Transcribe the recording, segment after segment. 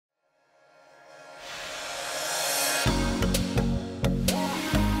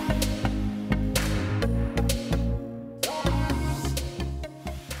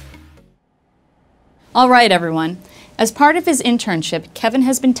All right, everyone. As part of his internship, Kevin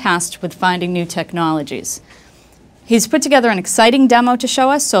has been tasked with finding new technologies. He's put together an exciting demo to show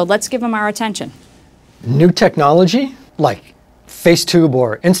us, so let's give him our attention. New technology? Like FaceTube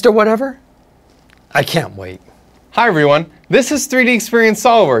or Insta whatever? I can't wait. Hi everyone, this is 3DEXPERIENCE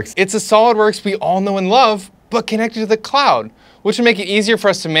Solidworks. It's a Solidworks we all know and love, but connected to the cloud, which will make it easier for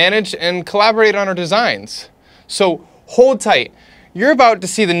us to manage and collaborate on our designs. So hold tight. You're about to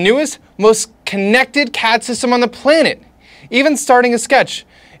see the newest, most connected CAD system on the planet. Even starting a sketch.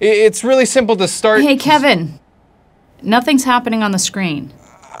 It's really simple to start. Hey, Kevin. Nothing's happening on the screen.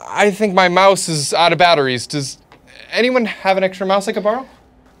 I think my mouse is out of batteries. Does anyone have an extra mouse I could borrow?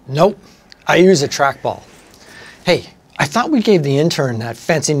 Nope. I use a trackball. Hey, I thought we gave the intern that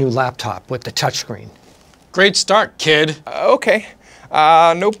fancy new laptop with the touchscreen. Great start, kid. Okay.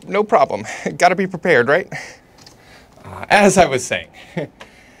 No problem. Gotta be prepared, right? As I was saying,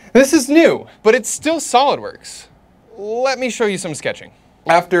 this is new, but it's still SolidWorks. Let me show you some sketching.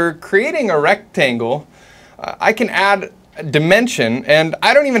 After creating a rectangle, I can add a dimension, and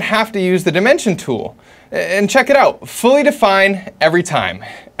I don't even have to use the dimension tool. And check it out, fully define every time.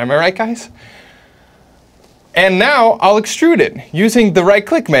 Am I right, guys? And now I'll extrude it using the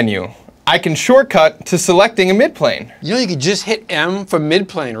right-click menu. I can shortcut to selecting a midplane. You know you could just hit M for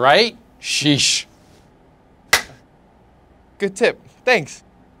midplane, right? Sheesh. Good tip, thanks.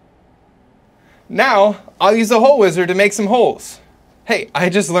 Now, I'll use the hole wizard to make some holes. Hey, I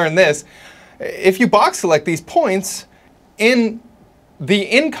just learned this. If you box select these points, the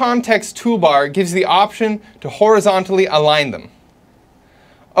in-context toolbar gives the option to horizontally align them.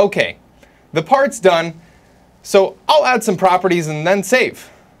 Okay, the part's done, so I'll add some properties and then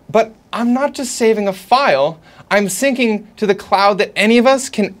save. But I'm not just saving a file, I'm syncing to the cloud that any of us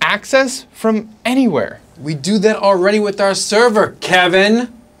can access from anywhere. We do that already with our server,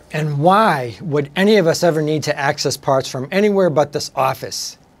 Kevin. And why would any of us ever need to access parts from anywhere but this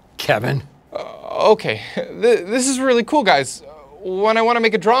office, Kevin? Okay, this is really cool, guys. When I want to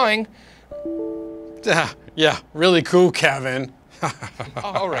make a drawing... Yeah, really cool, Kevin.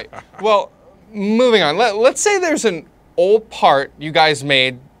 All right, well, moving on. Let's say there's an old part you guys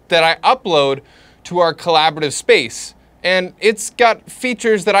made that I upload to our collaborative space, and it's got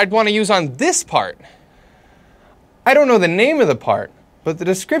features that I'd want to use on this part. I don't know the name of the part, but the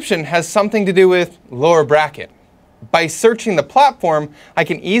description has something to do with lower bracket. By searching the platform, I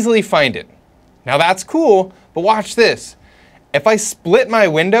can easily find it. Now that's cool, but watch this. If I split my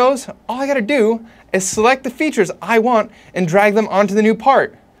windows, all I gotta do is select the features I want and drag them onto the new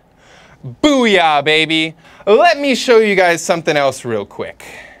part. Booyah, baby! Let me show you guys something else real quick.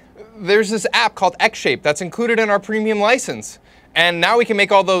 There's this app called Xshape that's included in our premium license. And now we can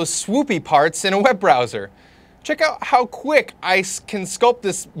make all those swoopy parts in a web browser. Check out how quick I can sculpt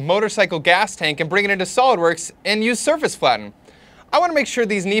this motorcycle gas tank and bring it into SolidWorks and use Surface Flatten. I want to make sure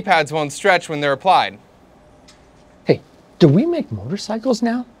these knee pads won't stretch when they're applied. Hey, do we make motorcycles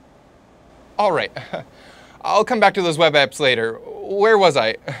now? All right, I'll come back to those web apps later. Where was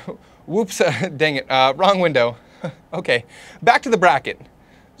I? Whoops, dang it, wrong window. Okay, back to the bracket.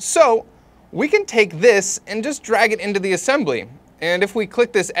 So, we can take this and just drag it into the assembly. And if we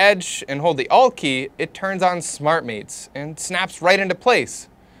click this edge and hold the Alt key, it turns on SmartMates and snaps right into place.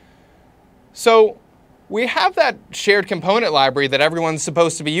 So, we have that shared component library that everyone's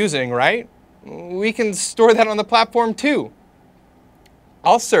supposed to be using, right? We can store that on the platform too.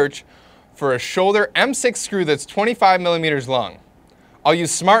 I'll search for a shoulder M6 screw that's 25 millimeters long. I'll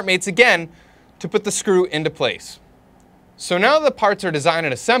use SmartMates again to put the screw into place. So now the parts are designed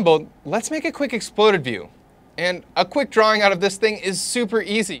and assembled, let's make a quick exploded view. And a quick drawing out of this thing is super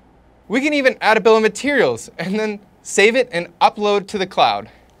easy. We can even add a bill of materials and then save it and upload to the cloud.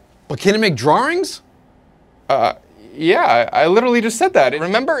 But can it make drawings? Yeah, I literally just said that.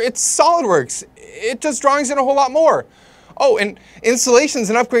 Remember, it's SolidWorks. It does drawings and a whole lot more. Oh, and installations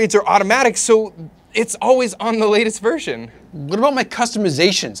and upgrades are automatic, so it's always on the latest version. What about my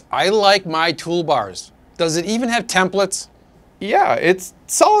customizations? I like my toolbars. Does it even have templates? Yeah, it's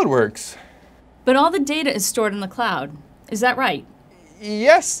SolidWorks. But all the data is stored in the cloud. Is that right?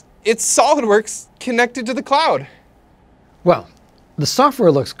 Yes, it's SolidWorks connected to the cloud. Well, the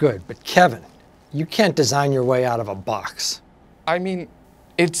software looks good, but Kevin, you can't design your way out of a box. I mean,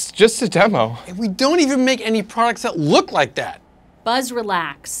 it's just a demo. We don't even make any products that look like that. Buzz,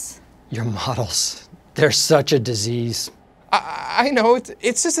 relax. Your models, they're such a disease. I know,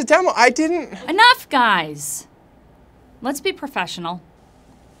 it's just a demo. I didn't... Enough, guys. Let's be professional.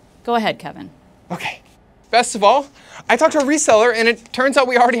 Go ahead, Kevin. Okay. Best of all, I talked to a reseller and it turns out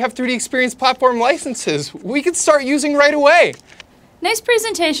we already have 3DEXPERIENCE platform licenses we could start using right away. Nice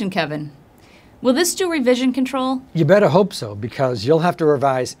presentation, Kevin. Will this do revision control? You better hope so, because you'll have to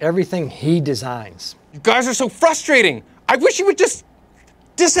revise everything he designs. You guys are so frustrating. I wish you would just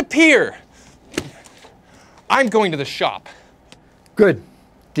disappear. I'm going to the shop. Good.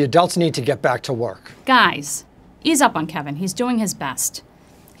 The adults need to get back to work. Guys, ease up on Kevin. He's doing his best.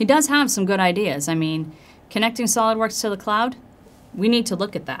 He does have some good ideas. I mean, connecting SolidWorks to the cloud, we need to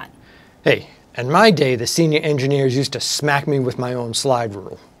look at that. Hey, in my day, the senior engineers used to smack me with my own slide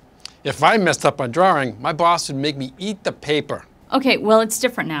rule. If I messed up on drawing, my boss would make me eat the paper. Okay, well, it's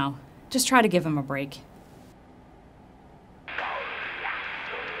different now. Just try to give him a break.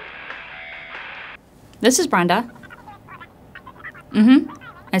 This is Brenda.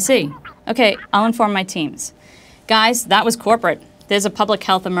 I see. Okay, I'll inform my teams. Guys, that was corporate. There's a public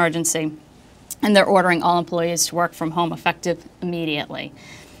health emergency, and they're ordering all employees to work from home effective immediately.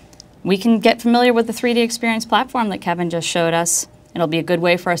 We can get familiar with the 3DEXPERIENCE platform that Kevin just showed us. It'll be a good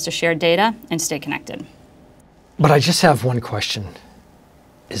way for us to share data and stay connected. But I just have one question.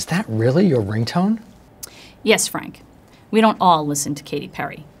 Is that really your ringtone? Yes, Frank. We don't all listen to Katy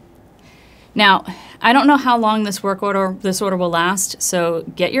Perry. Now, I don't know how long this order will last, so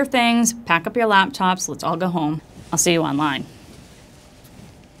get your things, pack up your laptops, let's all go home. I'll see you online.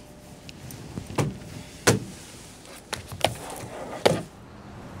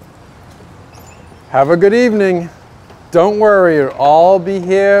 Have a good evening. Don't worry, it'll all be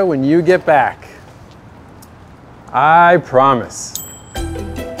here when you get back. I promise.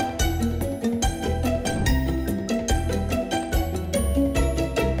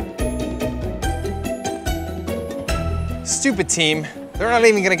 Stupid team. They're not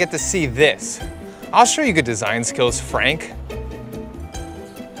even gonna get to see this. I'll show you good design skills, Frank.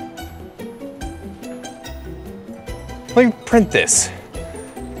 Let me print this.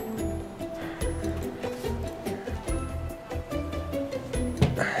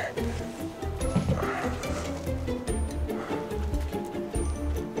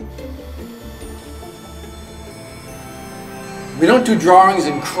 We don't do drawings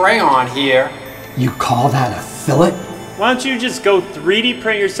in crayon here. You call that a fillet? Why don't you just go 3D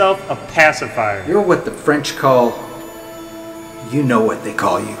print yourself a pacifier? You're what the French call, you know what they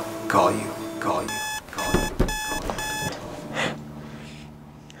call you, call you, call you, call you, call you.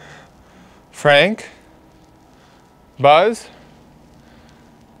 Frank? Buzz?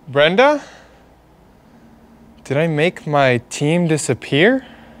 Brenda? Did I make my team disappear?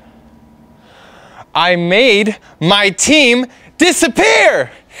 I made my team disappear!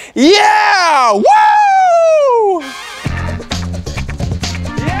 Yeah! Woo!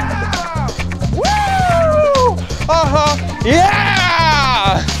 Yeah! Woo! Uh-huh!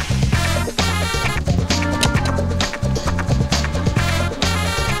 Yeah!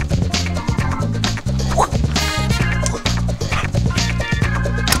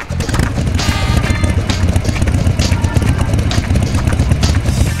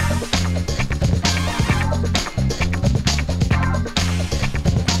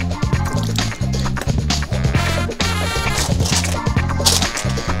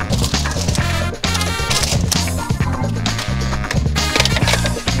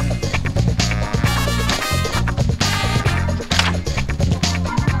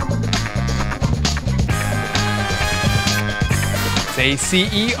 Say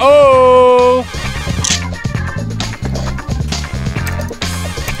CEO!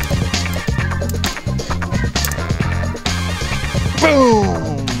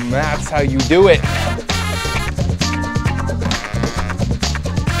 Boom! That's how you do it.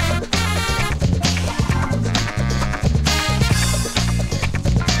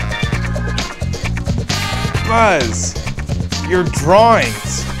 Buzz, your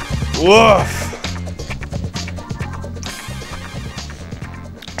drawings. Woof.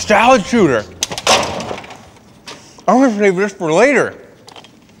 Salad shooter. I'm gonna save this for later.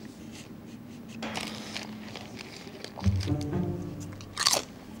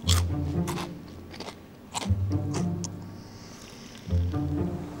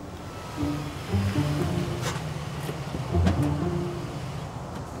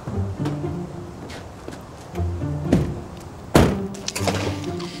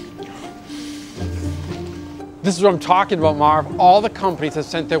 This is what I'm talking about, Marv. All the companies have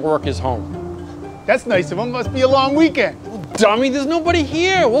sent their workers home. That's nice of them. Must be a long weekend. Dummy, there's nobody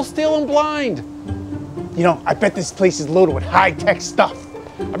here. We'll steal them blind. You know, I bet this place is loaded with high-tech stuff.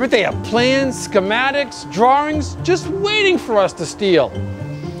 I bet they have plans, schematics, drawings, just waiting for us to steal.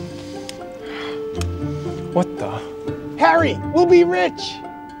 What the? Harry, we'll be rich.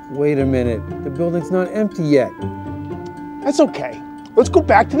 Wait a minute, the building's not empty yet. That's okay. Let's go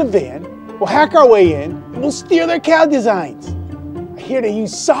back to the van. We'll hack our way in, and we'll steal their CAD designs. I I hear they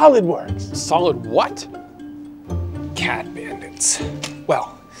use Solidworks. Solid what? Cat bandits.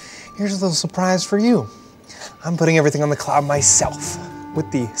 Well, here's a little surprise for you. I'm putting everything on the cloud myself.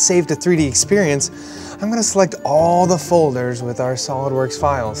 With the Save to 3D Experience, I'm going to select all the folders with our SolidWorks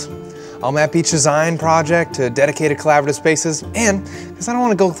files. I'll map each design project to dedicated collaborative spaces, and because I don't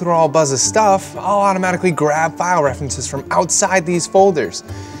want to go through all Buzz's stuff, I'll automatically grab file references from outside these folders.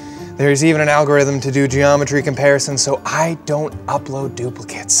 There's even an algorithm to do geometry comparisons so I don't upload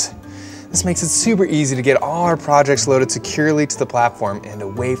duplicates. This makes it super easy to get all our projects loaded securely to the platform and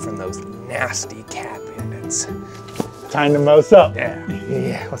away from those nasty cat bandits. Time to mouse up.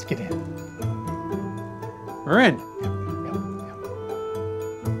 Yeah, let's get in. We're in.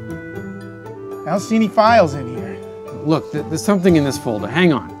 I don't see any files in here. Look, there's something in this folder.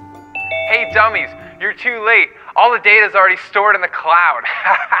 Hang on. Hey dummies, you're too late. All the data's already stored in the cloud.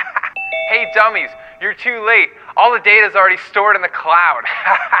 Hey dummies, you're too late. All the data's already stored in the cloud.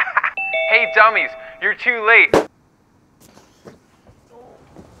 Hey dummies, you're too late.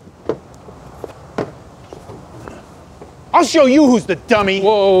 I'll show you who's the dummy.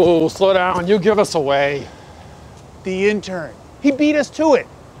 Whoa, slow down. You give us away. The intern. He beat us to it.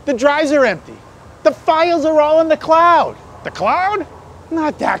 The drives are empty. The files are all in the cloud. The cloud?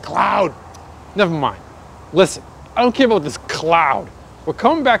 Not that cloud. Never mind. Listen, I don't care about this cloud. We're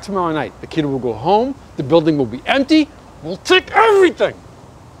coming back tomorrow night. The kid will go home. The building will be empty. We'll take everything.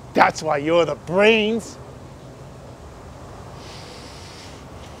 That's why you're the brains.